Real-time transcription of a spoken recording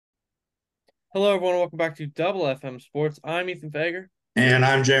Hello, everyone. Welcome back to Double FM Sports. I'm Ethan Fager. And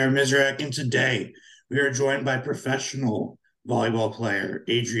I'm Jared Mizrak, and today we are joined by professional volleyball player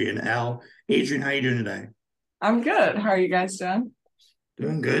Adrian L. Adrian, how you doing today? I'm good. How are you guys doing?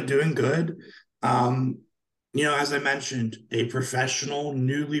 Doing good, doing good. Um, as I mentioned, a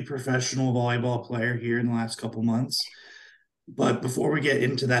newly professional volleyball player here in the last couple months. But before we get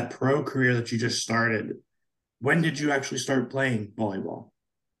into that pro career that you just started, when did you actually start playing volleyball?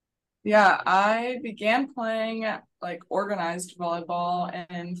 Yeah, I began playing like organized volleyball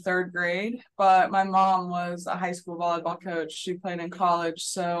in third grade, but my mom was a high school volleyball coach. She played in college,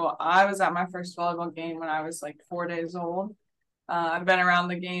 so I was at my first volleyball game when I was like 4 days old. I've been around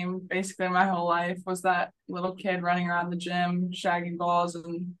the game basically my whole life. Was that little kid running around the gym, shagging balls,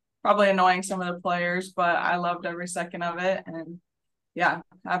 and probably annoying some of the players, but I loved every second of it. And yeah,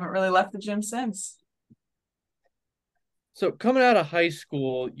 I haven't really left the gym since. So, coming out of high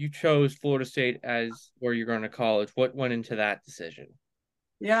school, you chose Florida State as where you're going to college. What went into that decision?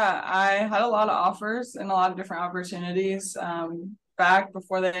 Yeah, I had a lot of offers and a lot of different opportunities back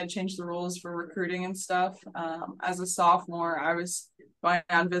before they had changed the rules for recruiting and stuff. As a sophomore, I was going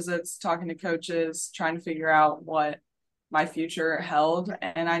on visits, talking to coaches, trying to figure out what my future held.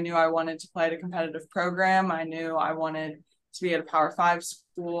 And I knew I wanted to play at a competitive program. I knew I wanted to be at a Power Five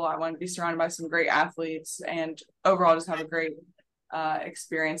school. I wanted to be surrounded by some great athletes and overall just have a great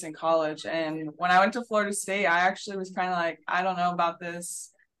experience in college. And when I went to Florida State, I actually was kind of like, I don't know about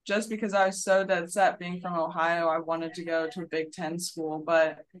this. Just because I was so dead set being from Ohio, I wanted to go to a Big Ten school.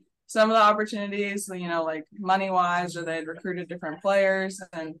 But some of the opportunities, like money wise, or they had recruited different players,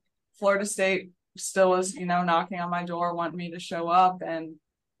 and Florida State still was, knocking on my door, wanting me to show up. And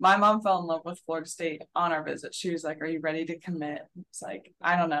my mom fell in love with Florida State on our visit. She was like, "Are you ready to commit?" It's like,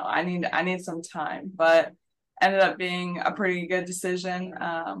 I don't know. I need some time, but ended up being a pretty good decision.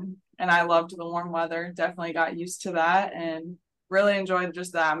 And I loved the warm weather. Definitely got used to that and really enjoyed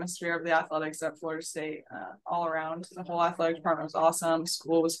just the atmosphere of the athletics at Florida State all around. The whole athletic department was awesome.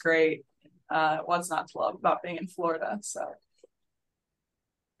 School was great. What's not to love about being in Florida? So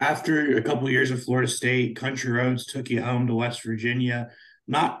After a couple of years at Florida State, Country Roads took you home to West Virginia.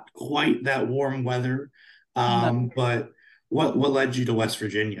 Not quite that warm weather, no. but what led you to West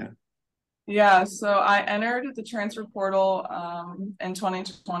Virginia? Yeah, so I entered the transfer portal in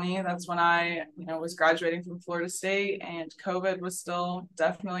 2020. That's when I, was graduating from Florida State and COVID was still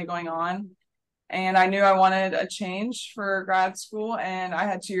definitely going on. And I knew I wanted a change for grad school, and I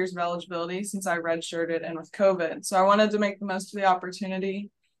had 2 years of eligibility since I redshirted and with COVID. So I wanted to make the most of the opportunity.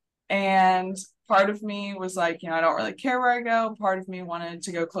 And part of me was like, I don't really care where I go. Part of me wanted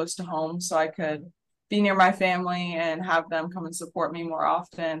to go close to home so I could be near my family and have them come and support me more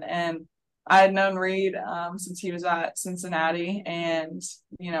often. And I had known Reed since he was at Cincinnati. And,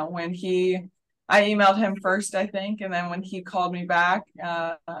 I emailed him first, I think. And then when he called me back,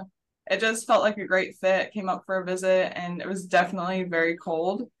 it just felt like a great fit. Came up for a visit, and it was definitely very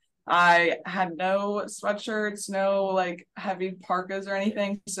cold. I had no sweatshirts, no like heavy parkas or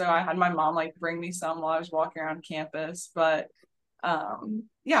anything. So I had my mom like bring me some while I was walking around campus. But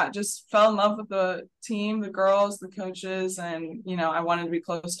yeah, just fell in love with the team, the girls, the coaches, and I wanted to be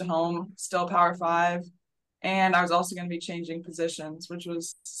close to home, still Power Five. And I was also going to be changing positions, which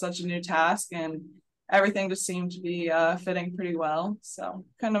was such a new task, and everything just seemed to be fitting pretty well. So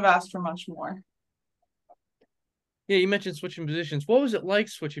couldn't have asked for much more. Yeah, you mentioned switching positions. What was it like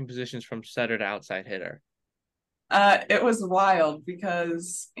switching positions from setter to outside hitter? It was wild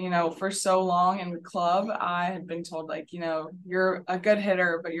because, for so long in the club, I had been told, like, you're a good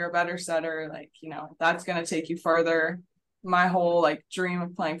hitter, but you're a better setter. Like, that's going to take you further. My whole like dream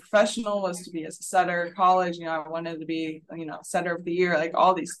of playing professional was to be as a setter. College, I wanted to be, setter of the year, like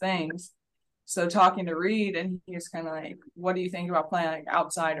all these things. So talking to Reed, and he was kind of like, "What do you think about playing like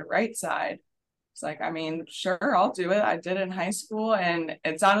outside or right side?" It's like, I mean, sure, I'll do it. I did it in high school, and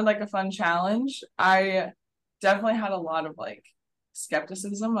it sounded like a fun challenge. I definitely had a lot of like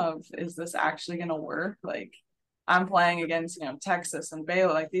skepticism of, is this actually going to work? Like, I'm playing against, Texas and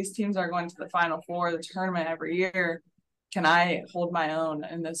Baylor. Like, these teams are going to the Final Four, the tournament every year. Can I hold my own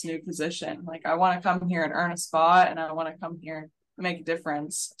in this new position? Like, I want to come here and earn a spot, and I want to come here and make a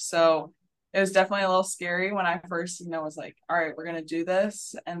difference. So it was definitely a little scary when I first, was like, all right, we're going to do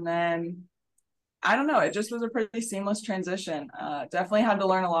this. And then I don't know. It just was a pretty seamless transition. Definitely had to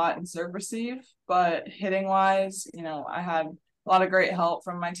learn a lot in serve receive, but hitting wise, I had a lot of great help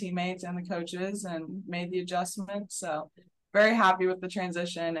from my teammates and the coaches and made the adjustment. So very happy with the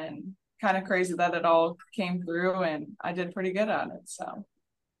transition and kind of crazy that it all came through and I did pretty good at it. So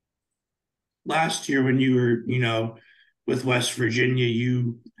Last year when you were, with West Virginia,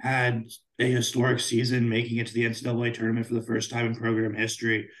 you had a historic season, making it to the NCAA tournament for the first time in program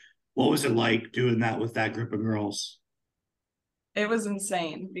history. What was it like doing that with that group of girls? It was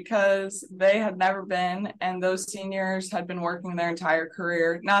insane because they had never been, and those seniors had been working their entire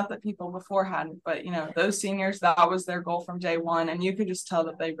career. Not that people before hadn't, but those seniors, that was their goal from day one, and you could just tell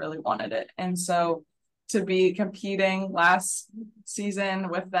that they really wanted it. And so to be competing last season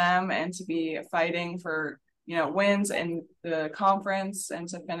with them and to be fighting for wins in the conference and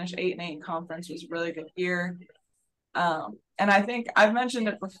to finish 8-8 conference was a really good year. And I think I've mentioned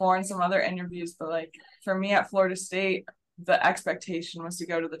it before in some other interviews, but like for me at Florida State, the expectation was to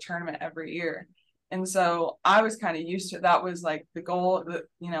go to the tournament every year. And so I was kind of used to it. That was like the goal that,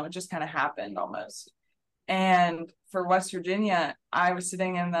 it just kind of happened almost. And for West Virginia, I was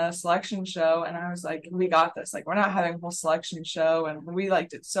sitting in the selection show and I was like, we got this. Like, we're not having a whole selection show and we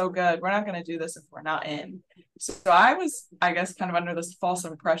liked it so good. We're not going to do this if we're not in. So I was, I guess, kind of under this false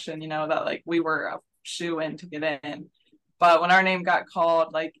impression, that like we were a shoe in to get in. But when our name got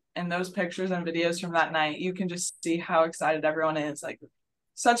called, like in those pictures and videos from that night, you can just see how excited everyone is. Like,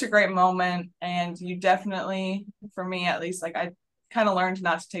 such a great moment. And you definitely, for me at least, like I kind of learned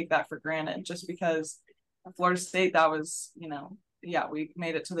not to take that for granted, just because at Florida State, that was, yeah, we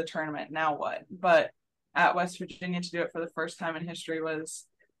made it to the tournament. Now what? But at West Virginia, to do it for the first time in history was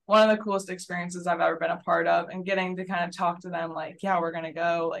one of the coolest experiences I've ever been a part of. And getting to kind of talk to them like, yeah, we're going to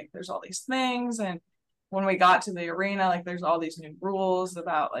go. Like, there's all these things. And when we got to the arena, like there's all these new rules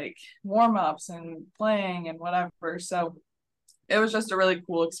about like warm-ups and playing and whatever. So it was just a really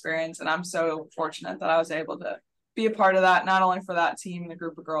cool experience. And I'm so fortunate that I was able to be a part of that, not only for that team and the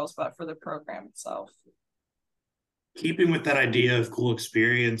group of girls, but for the program itself. Keeping with that idea of cool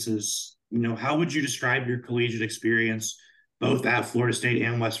experiences, how would you describe your collegiate experience both at Florida State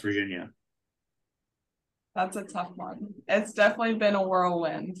and West Virginia? That's a tough one. It's definitely been a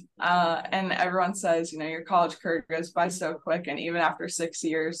whirlwind. And everyone says, your college career goes by so quick. And even after 6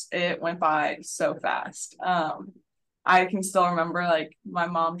 years, it went by so fast. I can still remember like my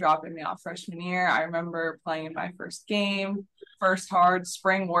mom dropping me off freshman year. I remember playing in my first game, first hard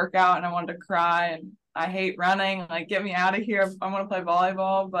spring workout, and I wanted to cry. And I hate running. Like, get me out of here. I want to play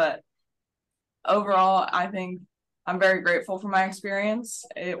volleyball. But overall, I think I'm very grateful for my experience.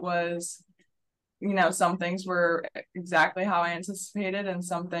 It was some things were exactly how I anticipated, and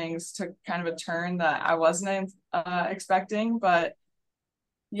some things took kind of a turn that I wasn't expecting. But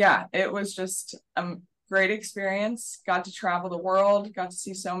yeah, it was just a great experience. Got to travel the world, got to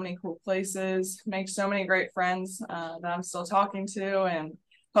see so many cool places, make so many great friends that I'm still talking to, and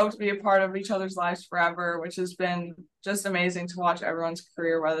hope to be a part of each other's lives forever, which has been just amazing to watch everyone's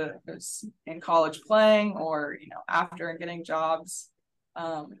career, whether it's in college playing or, after and getting jobs.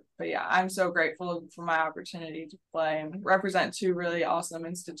 But yeah, I'm so grateful for my opportunity to play and represent two really awesome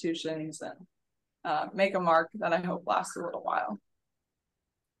institutions and make a mark that I hope lasts a little while.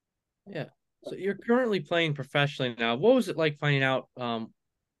 Yeah. So you're currently playing professionally now. What was it like finding out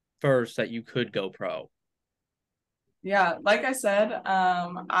first that you could go pro? Yeah, like I said,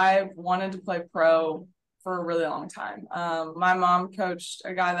 I've wanted to play pro for a really long time. My mom coached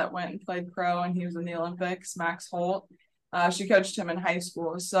a guy that went and played pro, and he was in the Olympics, Max Holt. She coached him in high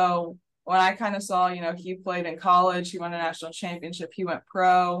school. So when I kind of saw, he played in college, he won a national championship, he went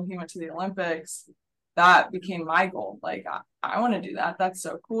pro, he went to the Olympics, that became my goal. Like, I want to do that. That's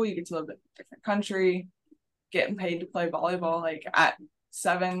so cool. You get to live in a different country, getting paid to play volleyball. Like at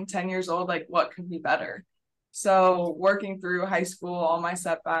 7-10 years old, like what could be better? So working through high school, all my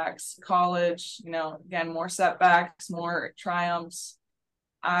setbacks, college, again, more setbacks, more triumphs.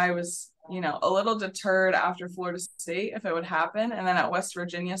 I was, a little deterred after Florida State if it would happen. And then at West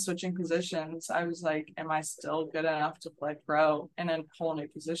Virginia, switching positions, I was like, am I still good enough to play pro in a whole new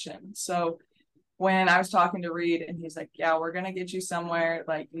position? So when I was talking to Reed and he's like, yeah, we're going to get you somewhere.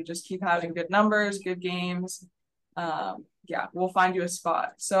 Like, you just keep having good numbers, good games. Yeah, we'll find you a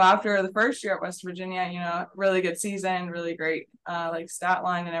spot. So after the first year at West Virginia, really good season, really great, like stat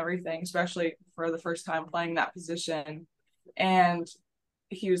line and everything, especially for the first time playing that position. And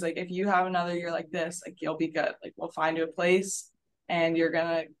he was like, if you have another year like this, like you'll be good. Like, we'll find you a place and you're going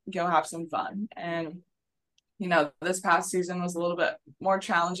to go have some fun. And, this past season was a little bit more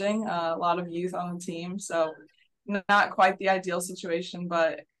challenging, a lot of youth on the team. So not quite the ideal situation,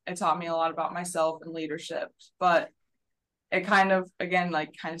 but it taught me a lot about myself and leadership. But it kind of, again,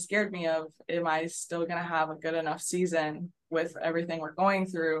 like kind of scared me of, am I still going to have a good enough season with everything we're going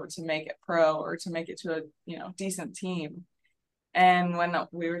through to make it pro or to make it to a, decent team? And when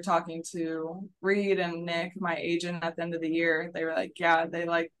we were talking to Reed and Nick, my agent, at the end of the year, they were like, yeah, they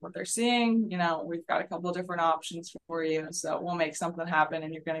like what they're seeing. You know, we've got a couple of different options for you. So we'll make something happen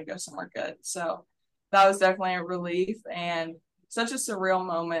and you're going to go somewhere good. So that was definitely a relief and such a surreal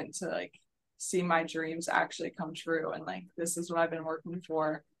moment to like see my dreams actually come true. And like, this is what I've been working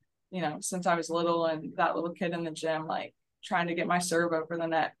for, you know, since I was little, and that little kid in the gym, like trying to get my serve over the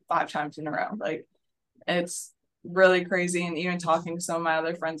net 5 times in a row. Like, it's really crazy. And even talking to some of my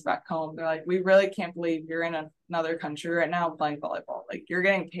other friends back home, they're like, we really can't believe you're in another country right now playing volleyball. Like, you're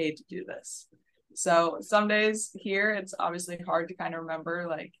getting paid to do this. So some days here, it's obviously hard to kind of remember,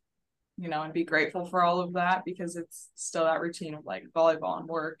 like, you know, and be grateful for all of that, because it's still that routine of like volleyball and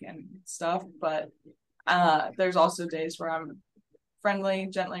work and stuff. But there's also days where I'm friendly,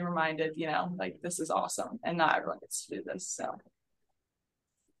 gently reminded, you know, like, this is awesome and not everyone gets to do this. So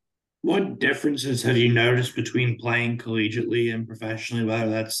What differences have you noticed between playing collegiately and professionally,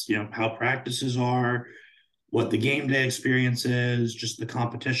 whether that's, you know, how practices are, what the game day experience is, just the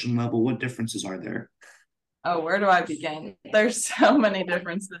competition level? What differences are there? oh, where do I begin? There's so many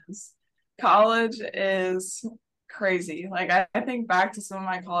differences. College is crazy. Like, I think back to some of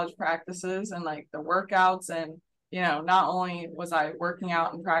my college practices and like the workouts, and you know, not only was I working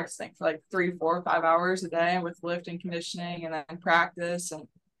out and practicing for like 3, 4, 5 hours a day with lift and conditioning and then practice and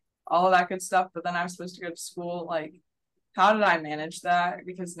all of that good stuff, but then I was supposed to go to school. Like, how did I manage that?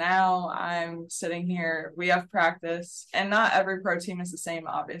 Because now I'm sitting here, we have practice, and not every pro team is the same,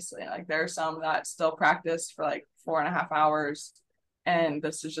 obviously. Like, there are some that still practice for like 4.5 hours, and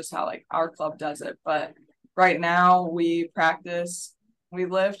this is just how like our club does it. But right now we practice, we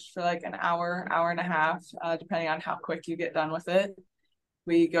lift for like an hour, hour and a half, depending on how quick you get done with it.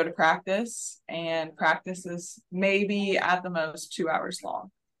 We go to practice, and practice is maybe at the most 2 hours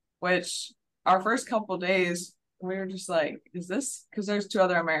long, which our first couple days we were just like, is this, because there's 2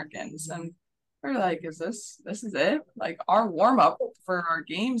 other Americans, and we're like, is this is it? Like, our warm up for our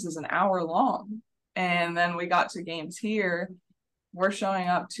games is an hour long. And then we got to games here. We're showing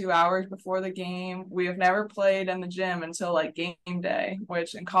up 2 hours before the game. We have never played in the gym until like game day,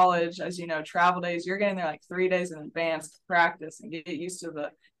 which in college, as you know, travel days, you're getting there like 3 days in advance to practice and get used to the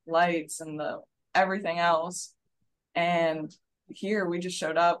lights and the everything else. And here we just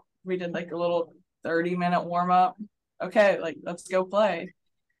showed up. We did like a little 30-minute warm up. Okay, like, let's go play.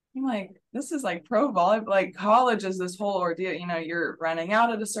 I'm like, this is like pro volleyball. Like, college is this whole ordeal. You know, you're running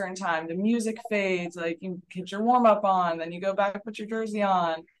out at a certain time. The music fades. Like, you get your warm up on, then you go back, put your jersey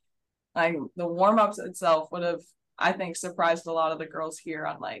on. Like, the warm ups itself would have, I think, surprised a lot of the girls here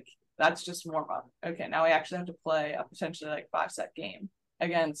on like, that's just warm up. Okay, now we actually have to play a potentially like 5-set game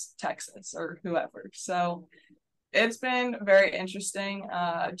against Texas or whoever. So it's been very interesting,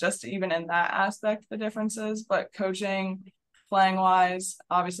 just even in that aspect, the differences. But coaching, playing wise,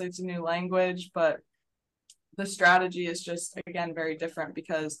 obviously it's a new language, but the strategy is just, again, very different,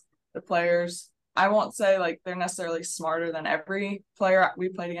 because the players, I won't say like they're necessarily smarter than every player we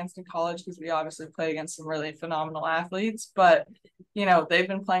played against in college, because we obviously played against some really phenomenal athletes, but you know, they've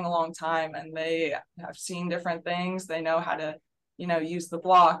been playing a long time and they have seen different things. They know how to, you know, use the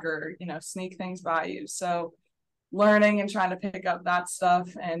block or, you know, sneak things by you. So learning and trying to pick up that stuff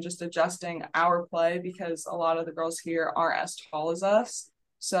and just adjusting our play, because a lot of the girls here aren't as tall as us.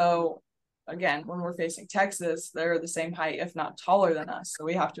 So again, when we're facing Texas, they're the same height, if not taller than us. So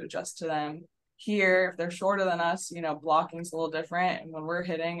we have to adjust to them. Here, if they're shorter than us, you know, blocking's a little different. And when we're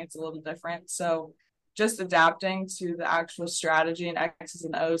hitting, it's a little different. So just adapting to the actual strategy and X's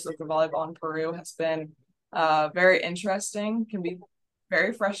and O's of the volleyball in Peru has been very interesting, can be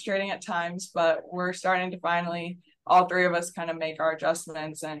very frustrating at times, but we're starting to finally, all three of us, kind of make our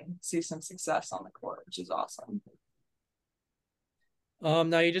adjustments and see some success on the court, which is awesome.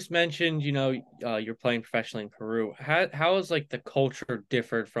 Now you just mentioned, you know, you're playing professionally in Peru. How is like the culture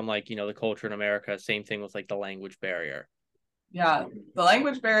differed from like, you know, the culture in America? Same thing with like the language barrier. Yeah, the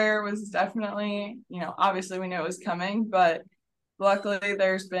language barrier was definitely, you know, obviously we knew it was coming, but luckily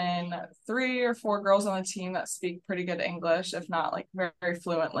there's been 3 or 4 girls on the team that speak pretty good English, if not like very, very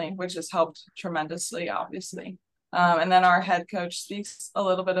fluently, which has helped tremendously, obviously. And then our head coach speaks a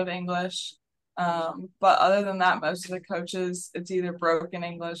little bit of English. But other than that, most of the coaches, it's either broken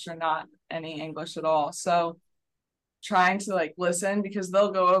English or not any English at all. So trying to like listen, because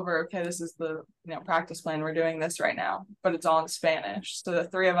they'll go over, okay, this is the, you know, practice plan, we're doing this right now, but it's all in Spanish. So the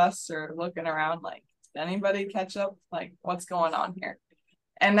 3 of us are looking around like, did anybody catch up? Like, what's going on here?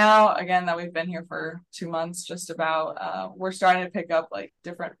 And now, again, that we've been here for 2 months, just about, we're starting to pick up like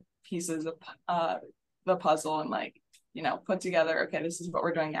different pieces of the puzzle, and like put together, okay, this is what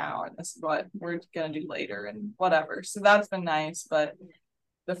we're doing now, and this is what we're going to do later, and whatever. So that's been nice. But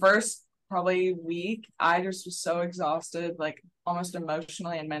the first probably week, I just was so exhausted, like almost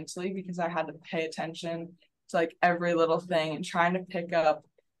emotionally and mentally, because I had to pay attention to like every little thing and trying to pick up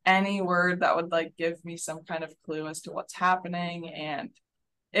any word that would like give me some kind of clue as to what's happening. And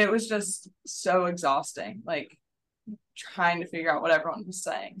it was just so exhausting, like trying to figure out what everyone was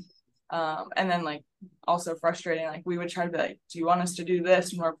saying. And then like also frustrating, like we would try to be like, do you want us to do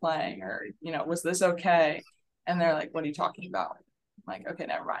this when we're playing? Or, was this okay? And they're like, what are you talking about? I'm like, okay,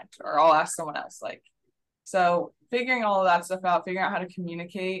 never mind. Or I'll ask someone else. Like, so figuring all of that stuff out, figuring out how to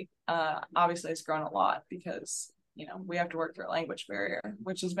communicate, obviously has grown a lot because, we have to work through a language barrier,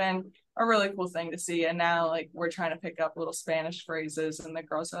 which has been a really cool thing to see. And now like we're trying to pick up little Spanish phrases, and the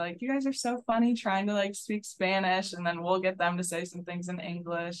girls are like, you guys are so funny trying to like speak Spanish, and then we'll get them to say some things in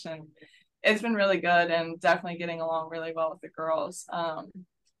English. And it's been really good and definitely getting along really well with the girls.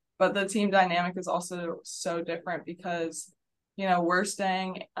 But the team dynamic is also so different because we're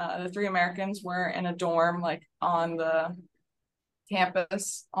staying, the three Americans were in a dorm like on the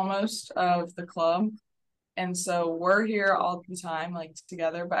campus almost of the club. And so we're here all the time, like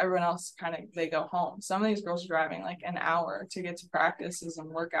together, but everyone else they go home. Some of these girls are driving like an hour to get to practices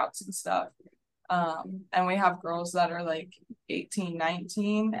and workouts and stuff. And we have girls that are like 18,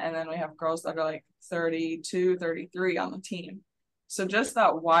 19, and then we have girls that are like 32, 33 on the team. So just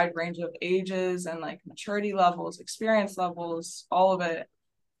that wide range of ages and like maturity levels, experience levels, all of it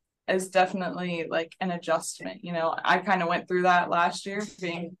is definitely like an adjustment. I kind of went through that last year,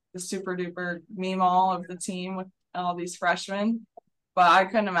 being the super duper meme-all of the team with all these freshmen. But I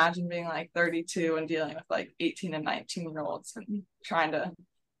couldn't imagine being like 32 and dealing with like 18 and 19-year-olds and trying to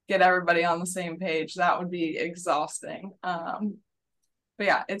get everybody on the same page. That would be exhausting. But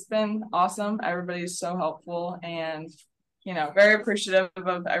yeah, it's been awesome. Everybody's so helpful, and very appreciative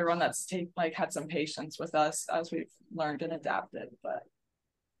of everyone that's had some patience with us as we've learned and adapted. But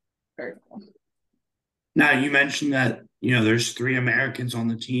very cool. Now, you mentioned that, there's three Americans on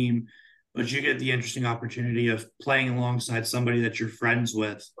the team, but you get the interesting opportunity of playing alongside somebody that you're friends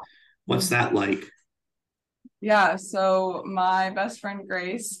with. What's that like? Yeah, so my best friend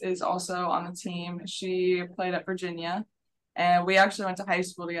Grace is also on the team. She played at Virginia, and we actually went to high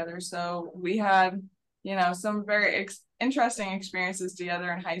school together. So we had, some very interesting experiences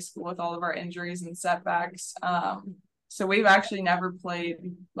together in high school with all of our injuries and setbacks. So we've actually never played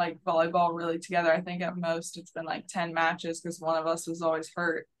like volleyball really together. I think at most it's been like 10 matches because one of us was always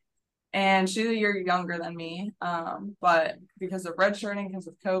hurt. And she's a year younger than me. But because of redshirting, because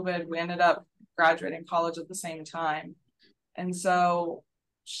of COVID, we ended up graduating college at the same time. And so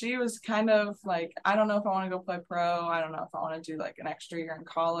she was kind of like, I don't know if I want to go play pro. I don't know if I want to do like an extra year in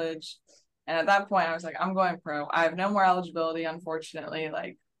college. And at that point I was like, I'm going pro. I have no more eligibility, unfortunately.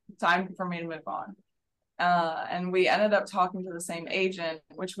 Like, time for me to move on. And we ended up talking to the same agent,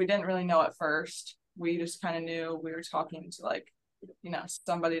 which we didn't really know at first. We just kind of knew we were talking to like,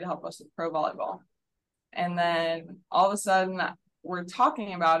 somebody to help us with pro volleyball. And then all of a sudden we're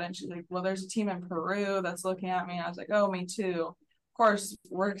talking about it, and she's like, well, there's a team in Peru that's looking at me. And I was like, oh, me too. Of course,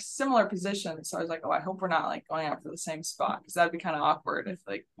 we're similar positions. So I was like, oh, I hope we're not like going out for the same spot, because that'd be kind of awkward if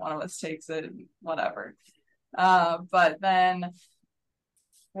like one of us takes it and whatever. But then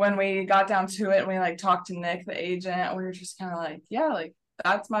when we got down to it and we like talked to Nick, the agent, we were just kind of like, yeah, like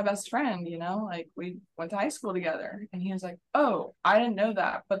that's my best friend, like we went to high school together. And he was like, oh, I didn't know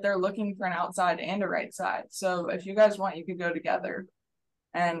that, but they're looking for an outside and a right side. So if you guys want, you could go together.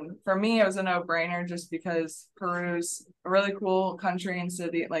 And for me, it was a no-brainer just because Peru's a really cool country and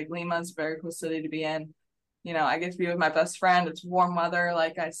city. Like Lima's a very cool city to be in. I get to be with my best friend. It's warm weather,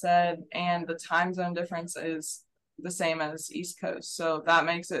 like I said, and the time zone difference is the same as East Coast. So that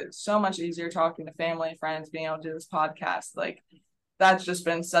makes it so much easier talking to family and friends, being able to do this podcast. Like, that's just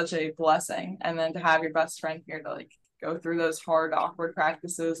been such a blessing. And then to have your best friend here to like go through those hard, awkward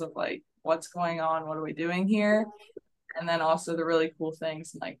practices of like, what's going on? What are we doing here? And then also the really cool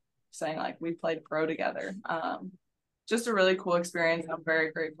things, like saying like we played pro together. Just a really cool experience. I'm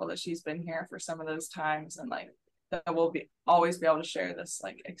very grateful that she's been here for some of those times, and like that we'll always be able to share this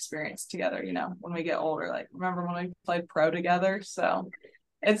like experience together, when we get older. Like, remember when we played pro together? So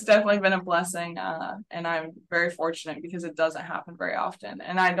it's definitely been a blessing, and I'm very fortunate because it doesn't happen very often.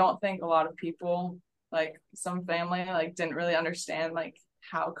 And I don't think a lot of people, like some family, like didn't really understand like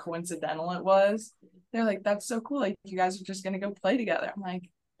how coincidental it was. They're like, that's so cool, like you guys are just gonna go play together. I'm like,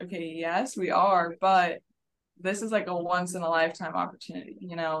 okay, yes, we are, but this is like a once in a lifetime opportunity.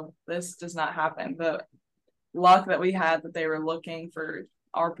 This does not happen. The luck that we had that they were looking for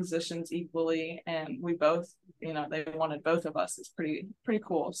our positions equally, and we both, they wanted both of us. It's pretty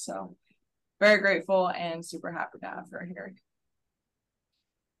cool. So very grateful and super happy to have her here.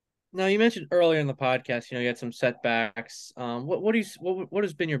 Now, you mentioned earlier in the podcast, you had some setbacks. What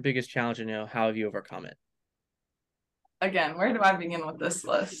has been your biggest challenge, and how have you overcome it? Again, where do I begin with this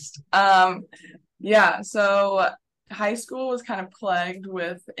list? Yeah, so high school was kind of plagued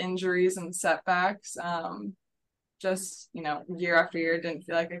with injuries and setbacks. Just, year after year, didn't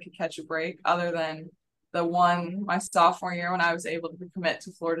feel like I could catch a break, other than my sophomore year, when I was able to commit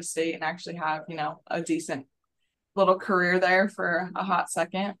to Florida State and actually have, a decent little career there for a hot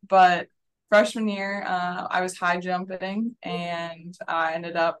second. But freshman year, I was high jumping, and I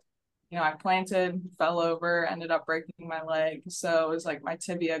ended up, I planted, fell over, ended up breaking my leg. So it was like my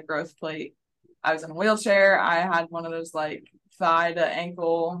tibia growth plate. I was in a wheelchair. I had one of those like thigh to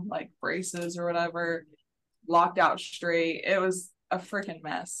ankle like braces or whatever, locked out straight. It was a freaking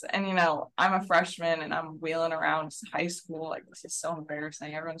mess. And I'm a freshman and I'm wheeling around high school. Like, this is so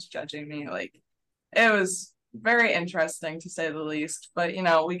embarrassing. Everyone's judging me. Like, it was very interesting, to say the least. But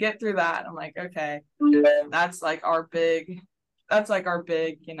we get through that. I'm like, okay, that's like our big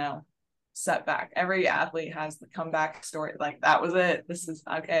setback. Every athlete has the comeback story. Like, that was it. This is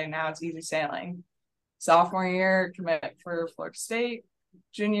okay. Now it's easy sailing. Sophomore year, commit for Florida State.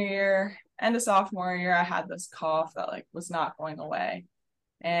 Junior year, end of sophomore year, I had this cough that like was not going away,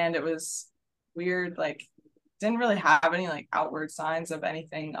 and it was weird. Like, didn't really have any like outward signs of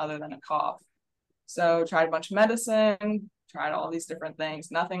anything other than a cough. So tried a bunch of medicine, tried all these different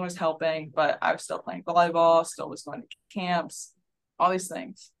things. Nothing was helping, but I was still playing volleyball, still was going to camps, all these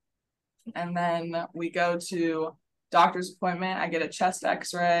things. And then we go to doctor's appointment. I get a chest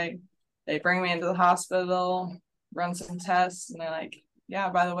x-ray. They bring me into the hospital, run some tests, and they're like, yeah,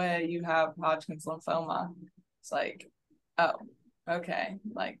 by the way, you have Hodgkin's lymphoma. It's like, oh, okay.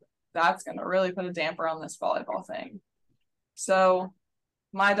 Like, that's going to really put a damper on this volleyball thing. So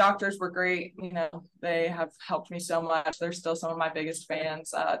my doctors were great. They have helped me so much. They're still some of my biggest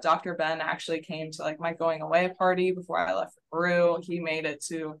fans. Dr. Ben actually came to like my going away party before I left for Peru. He made it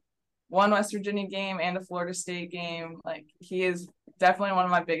to one West Virginia game and a Florida State game. Like, he is definitely one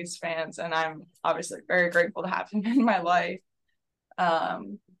of my biggest fans, and I'm obviously very grateful to have him in my life.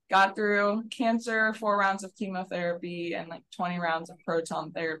 Got through cancer, 4 rounds of chemotherapy and like 20 rounds of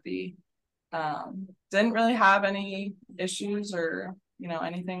proton therapy. Didn't really have any issues or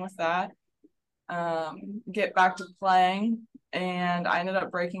anything with that. Get back to playing, and I ended up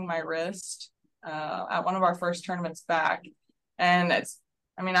breaking my wrist at one of our first tournaments back. And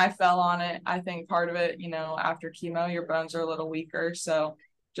I fell on it. I think part of it, after chemo, your bones are a little weaker. So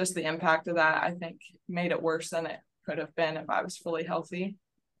just the impact of that, I think, made it worse than it could have been if I was fully healthy.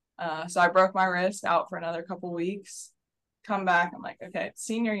 So I broke my wrist, out for another couple weeks. Come back, I'm like, okay,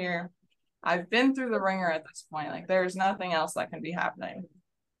 senior year, I've been through the ringer at this point. Like, there's nothing else that can be happening.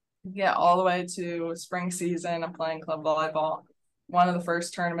 Get all the way to spring season. I'm playing club volleyball. One of the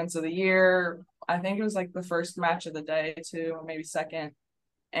first tournaments of the year. I think it was like the first match of the day too, or maybe second.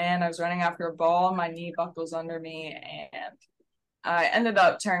 And I was running after a ball, and my knee buckles under me, and I ended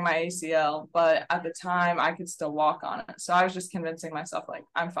up tearing my ACL, but at the time I could still walk on it. So I was just convincing myself, like,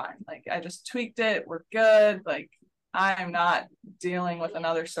 I'm fine. Like, I just tweaked it. We're good. Like, I'm not dealing with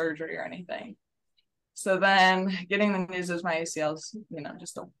another surgery or anything. So then getting the news is my ACL is,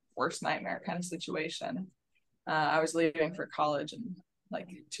 just a worst nightmare kind of situation. I was leaving for college in like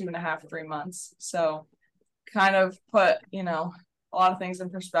 2.5, 3 months. So kind of put, a lot of things in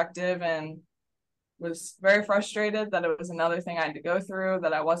perspective, and was very frustrated that it was another thing I had to go through,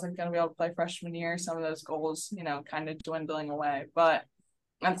 that I wasn't going to be able to play freshman year. Some of those goals, kind of dwindling away. But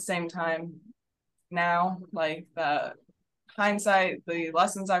at the same time, now, like, the hindsight, the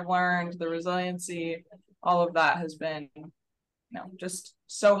lessons I've learned, the resiliency, all of that has been, just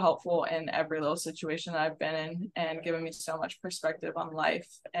so helpful in every little situation that I've been in, and given me so much perspective on life,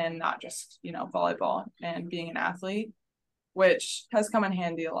 and not just, volleyball and being an athlete, which has come in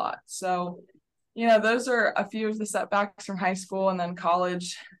handy a lot. So, those are a few of the setbacks from high school. And then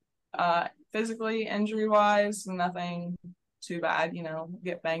college, physically, injury wise, nothing too bad,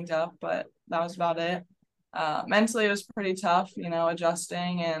 get banged up, but that was about it. Mentally, it was pretty tough,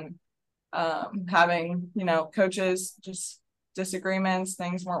 adjusting and having, coaches, just disagreements.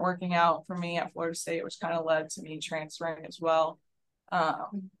 Things weren't working out for me at Florida State, which kind of led to me transferring as well.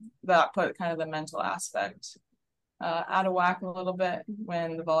 That put kind of the mental aspect out of whack a little bit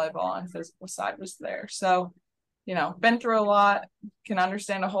when the volleyball and physical side was there. So, been through a lot, can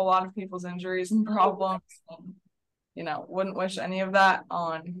understand a whole lot of people's injuries and problems. And, wouldn't wish any of that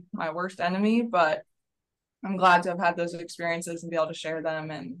on my worst enemy, but I'm glad to have had those experiences and be able to share them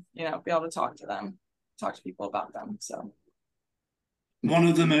and, you know, be able to talk to people about them. So One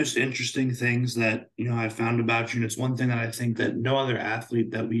of the most interesting things that, I found about you, and it's one thing that I think that no other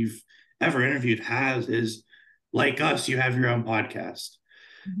athlete that we've ever interviewed has, is like us, you have your own podcast.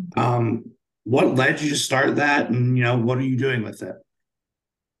 Um, what led you to start that, and what are you doing with it?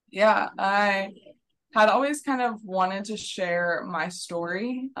 yeah, I had always kind of wanted to share my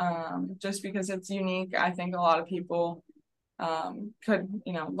story, just because it's unique. I think a lot of people could,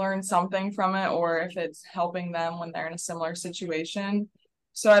 you know, learn something from it, or if it's helping them when they're in a similar situation.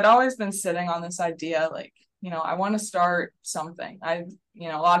 So I'd always been sitting on this idea, like, you know, I want to start something. You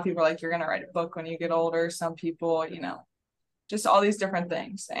know, a lot of people are like, you're going to write a book when you get older. Some people, you know, just all these different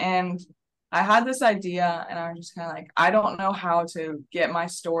things. And I had this idea, and I was just kind of like, I don't know how to get my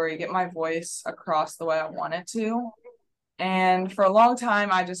story, get my voice across the way I want it to. And for a long time,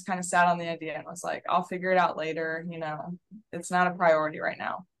 I just kind of sat on the idea and was like, I'll figure it out later. You know, it's not a priority right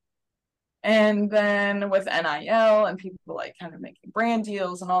now. And then with NIL and people like kind of making brand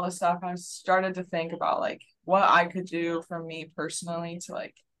deals and all this stuff, I started to think about like what I could do for me personally to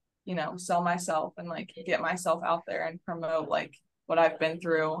like, you know, sell myself and like get myself out there and promote like what I've been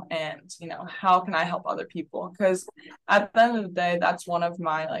through, and, you know, how can I help other people? Because at the end of the day, that's one of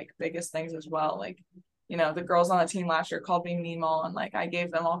my like biggest things as well. Like, you know, the girls on the team last year called me Mimo, and like I gave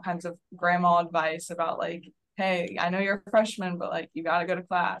them all kinds of grandma advice about like, hey, I know you're a freshman, but like you got to go to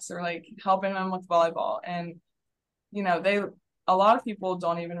class, or like helping them with volleyball. And, you know, a lot of people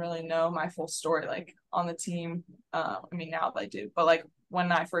don't even really know my full story, like on the team. I mean, now they do, but like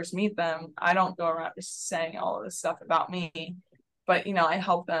when I first meet them, I don't go around just saying all of this stuff about me. But, you know, I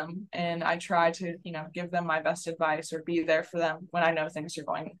help them and I try to, you know, give them my best advice or be there for them when I know things are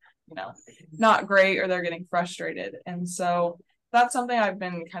going, you know, not great or they're getting frustrated. And so that's something I've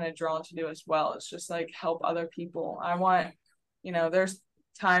been kind of drawn to do as well. It's just like help other people. I want, you know, there's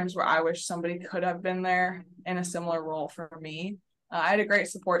times where I wish somebody could have been there in a similar role for me. I had a great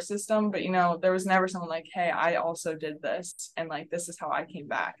support system, but, you know, there was never someone like, hey, I also did this, and like this is how I came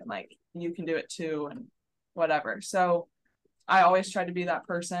back, and like you can do it too, and whatever. So I always tried to be that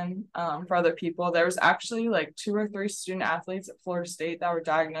person, for other people. There was actually like 2 or 3 student athletes at Florida State that were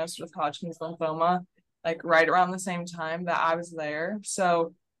diagnosed with Hodgkin's lymphoma, like right around the same time that I was there.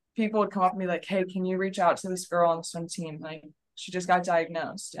 So people would come up and be like, hey, can you reach out to this girl on the swim team? Like, she just got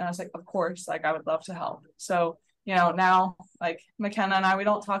diagnosed. And I was like, of course, like I would love to help. So, you know, now like McKenna and I, we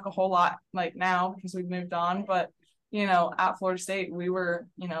don't talk a whole lot like now because we've moved on, but, you know, at Florida State, we were,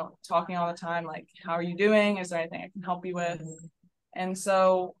 you know, talking all the time, like, how are you doing? Is there anything I can help you with? And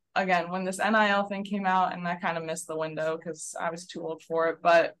so again, when this NIL thing came out, and I kind of missed the window because I was too old for it,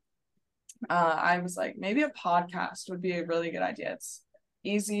 but I was like, maybe a podcast would be a really good idea. It's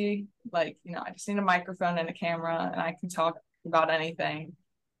easy, like, you know, I just need a microphone and a camera, and I can talk about anything.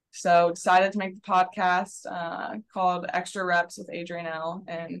 So decided to make the podcast, called Extra Reps with Adrian L.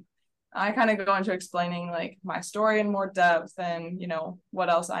 And I kind of go into explaining like my story in more depth and, you know, what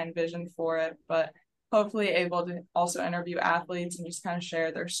else I envisioned for it, but hopefully able to also interview athletes and just kind of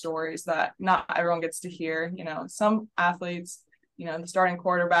share their stories that not everyone gets to hear. You know, some athletes, you know, the starting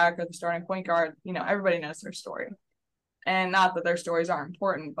quarterback or the starting point guard, you know, everybody knows their story. And not that their stories aren't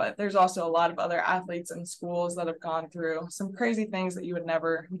important, but there's also a lot of other athletes in schools that have gone through some crazy things that you would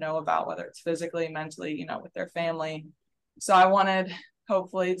never know about, whether it's physically, mentally, you know, with their family. So I wanted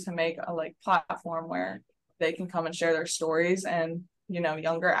hopefully to make a like platform where they can come and share their stories, and, you know,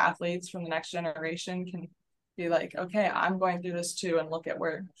 younger athletes from the next generation can be like, okay, I'm going through this too, and look at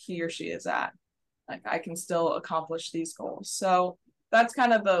where he or she is at. Like I can still accomplish these goals. So that's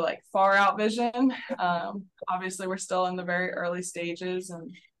kind of the like far out vision. Obviously we're still in the very early stages, and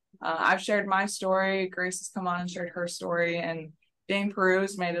I've shared my story. Grace has come on and shared her story, and Dane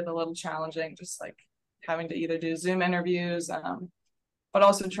Peru's made it a little challenging, just like having to either do Zoom interviews, but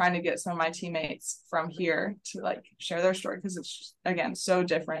also trying to get some of my teammates from here to like share their story, because it's just, again, so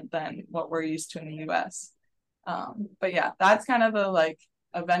different than what we're used to in the US. But yeah, that's kind of the like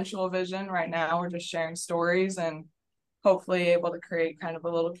eventual vision. Right now we're just sharing stories and hopefully able to create kind of a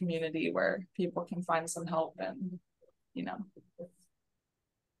little community where people can find some help and, you know.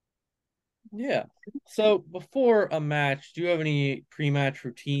 Yeah. So before a match, do you have any pre-match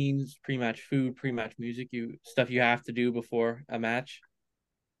routines, pre-match food, pre-match music, stuff you have to do before a match?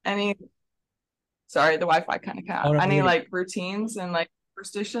 Any, sorry, the Wi-Fi kind of cut Oh out. no, Any like routines and like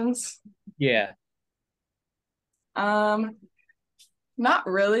superstitions? yeah. Not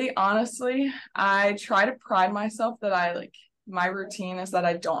really, honestly. I try to pride myself that I like my routine is that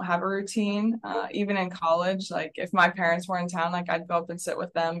I don't have a routine. Even in college, like if my parents were in town, like I'd go up and sit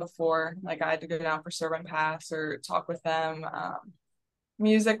with them before, like I had to go down for serve and pass or talk with them.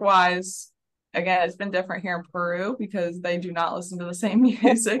 Music wise, again, it's been different here in Peru because they do not listen to the same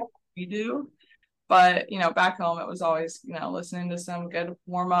music we do. But, back home, it was always, listening to some good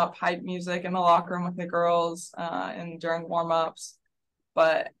warm up hype music in the locker room with the girls and during warm ups.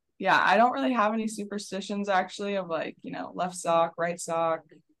 But yeah, I don't really have any superstitions actually of like, left sock, right sock.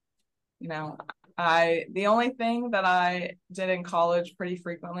 You know, the only thing that I did in college pretty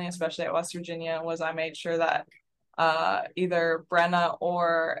frequently, especially at West Virginia, was I made sure that either Brenna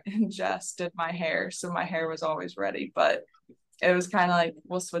or Jess did my hair. So my hair was always ready. But it was kind of like,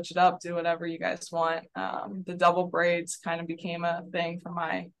 we'll switch it up, do whatever you guys want. The double braids kind of became a thing for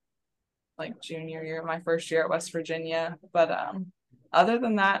my like junior year, my first year at West Virginia. But other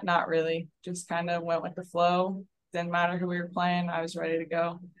than that, not really. Just kind of went with the flow. Didn't matter who we were playing. I was ready to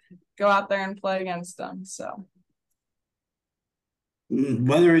go out there and play against them. So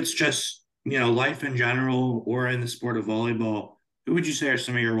Whether it's just, life in general or in the sport of volleyball, who would you say are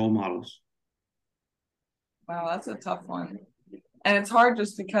some of your role models? wow, that's a tough one. And it's hard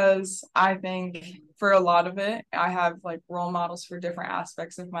just because I think for a lot of it, I have like role models for different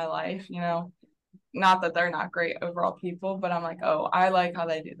aspects of my life, not that they're not great overall people, but I'm like, oh, I like how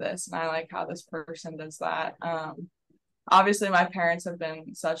they do this and I like how this person does that. Obviously my parents have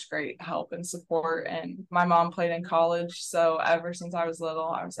been such great help and support, and my mom played in college. So ever since I was little,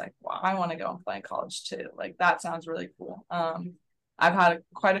 I was like, wow, I want to go and play in college too. Like that sounds really cool. I've had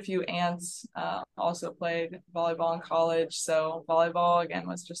quite a few aunts also played volleyball in college. So volleyball again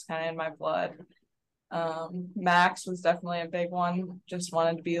was just kind of in my blood. Max was definitely a big one. Just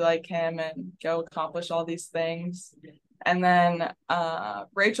wanted to be like him and go accomplish all these things. And then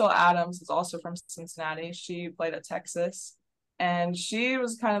Rachel Adams is also from Cincinnati. She played at Texas. And she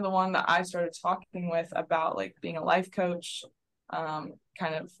was kind of the one that I started talking with about like being a life coach,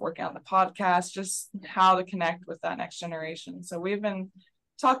 kind of working on the podcast, just how to connect with that next generation. So we've been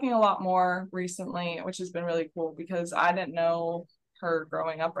talking a lot more recently, which has been really cool because I didn't know her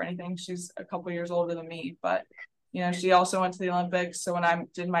growing up or anything. She's a couple years older than me, but she also went to the Olympics. So when I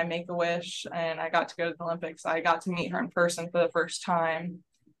did my Make-A-Wish and I got to go to the Olympics, I got to meet her in person for the first time.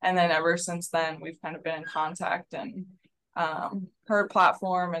 And then ever since then, we've kind of been in contact, and her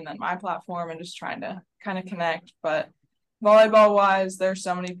platform and then my platform, and just trying to kind of connect. But volleyball wise, there's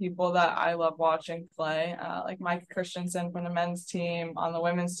so many people that I love watching play, like Mike Christensen from the men's team. On the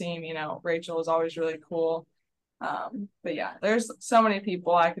women's team, Rachel is always really cool. But yeah, there's so many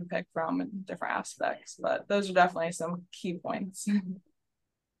people I could pick from in different aspects, but those are definitely some key points.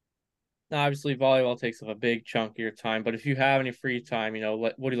 Now, obviously, volleyball takes up a big chunk of your time, but if you have any free time,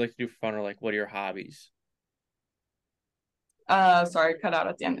 what do you like to do for fun, or like what are your hobbies? Sorry, cut out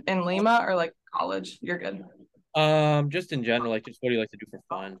at the end. In Lima or like college? You're good. Just in general, like just what do you like to do for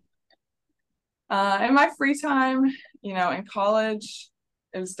fun? In my free time, in college,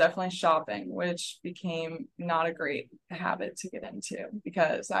 it was definitely shopping, which became not a great habit to get into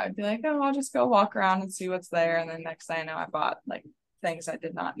because I'd be like, oh, I'll just go walk around and see what's there. And then next thing I know, I bought like things I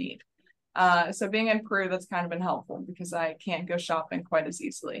did not need. So being in Peru, that's kind of been helpful because I can't go shopping quite as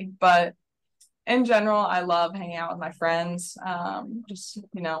easily. But in general, I love hanging out with my friends, just,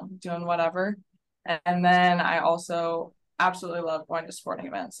 doing whatever. And then I also absolutely love going to sporting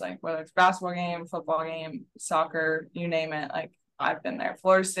events, like whether it's basketball game, football game, soccer, you name it. Like I've been there.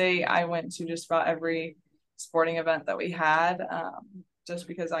 Florida State, I went to just about every sporting event that we had, just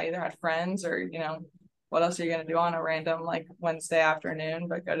because I either had friends or, what else are you going to do on a random like Wednesday afternoon,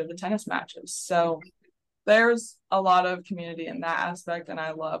 but go to the tennis matches. So there's a lot of community in that aspect, and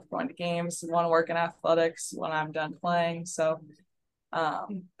I love going to games, want to work in athletics when I'm done playing. So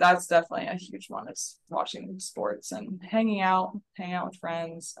that's definitely a huge one, is watching sports and hanging out with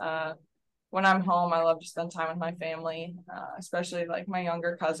friends. When I'm home, I love to spend time with my family, especially like my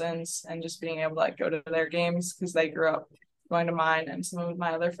younger cousins, and just being able to like go to their games because they grew up going to mine and some of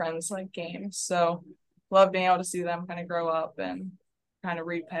my other friends like games. So love being able to see them kind of grow up and kind of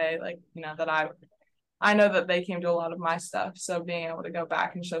repay, like, that I know that they came to a lot of my stuff. So being able to go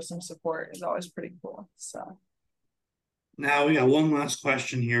back and show some support is always pretty cool. So Now we got one last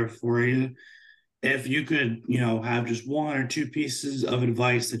question here for you. If you could, have just one or two pieces of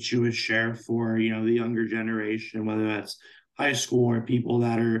advice that you would share for, the younger generation, whether that's high school or people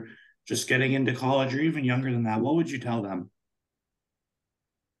that are just getting into college or even younger than that, what would you tell them?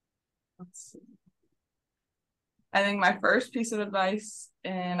 let's see. I think my first piece of advice,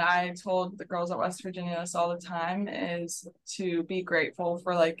 and I told the girls at West Virginia this all the time, is to be grateful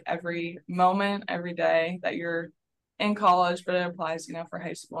for like every moment, every day that you're in college, but it applies, for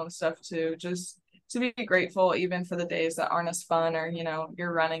high school and stuff too. Just to be grateful even for the days that aren't as fun, or,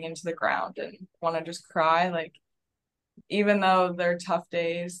 you're running into the ground and want to just cry. Like, even though they're tough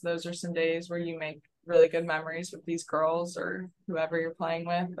days, those are some days where you make really good memories with these girls or whoever you're playing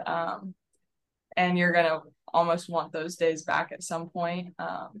with. And you're going to almost want those days back at some point.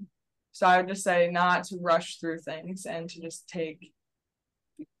 So I would just say not to rush through things and to just take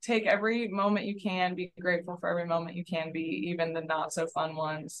every moment you can, be grateful for every moment you can be, even the not so fun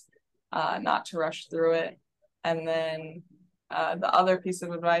ones, not to rush through it. And then the other piece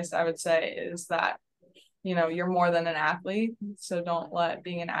of advice I would say is that, you're more than an athlete. So don't let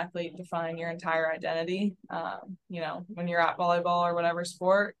being an athlete define your entire identity. When you're at volleyball or whatever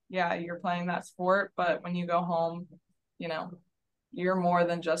sport, yeah, you're playing that sport, but when you go home, you're more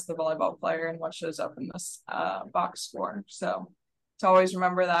than just the volleyball player and what shows up in this box score. So to always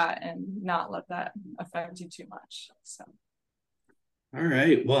remember that and not let that affect you too much. So. All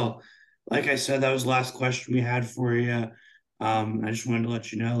right. Well, like I said, that was the last question we had for you. I just wanted to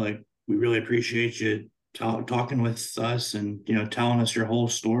let you know, like, we really appreciate you talking with us and, telling us your whole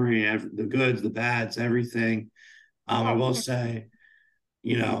story, the goods, the bads, everything. I will say,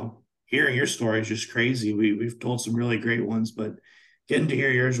 hearing your story is just crazy. We've told some really great ones, but getting to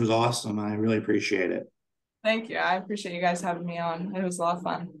hear yours was awesome. I really appreciate it. Thank you. I appreciate you guys having me on. It was a lot of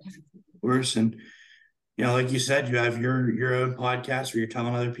fun. Of course. And, like you said, you have your own podcast where you're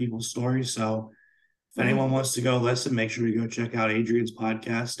telling other people's stories. So if anyone wants to go listen, make sure to go check out Adrian's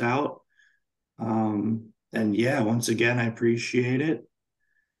podcast out. And yeah, once again, I appreciate it.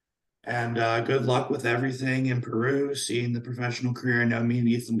 And good luck with everything in Peru, seeing the professional career. I know me and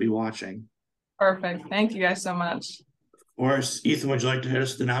Ethan will be watching. Perfect. Thank you guys so much. Of course. Ethan, would you like to hit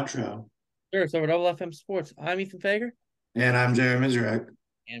us with an outro? Sure. So for Double FM Sports, I'm Ethan Fager. And I'm Jared Mizarek.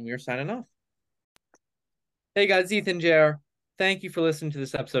 And we're signing off. Hey guys, Ethan Jared. Thank you for listening to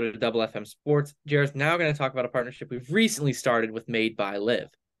this episode of Double FM Sports. Jared's now going to talk about a partnership we've recently started with Made by Liv.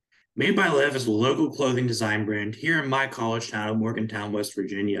 Made by Liv is a local clothing design brand here in my college town of Morgantown, West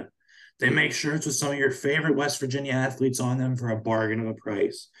Virginia. They make shirts with some of your favorite West Virginia athletes on them for a bargain of a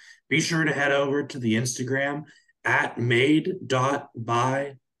price. Be sure to head over to the Instagram at made.by.liv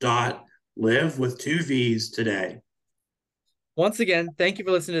with 2 V's today. Once again, thank you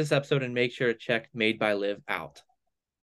for listening to this episode and make sure to check Made by Liv out.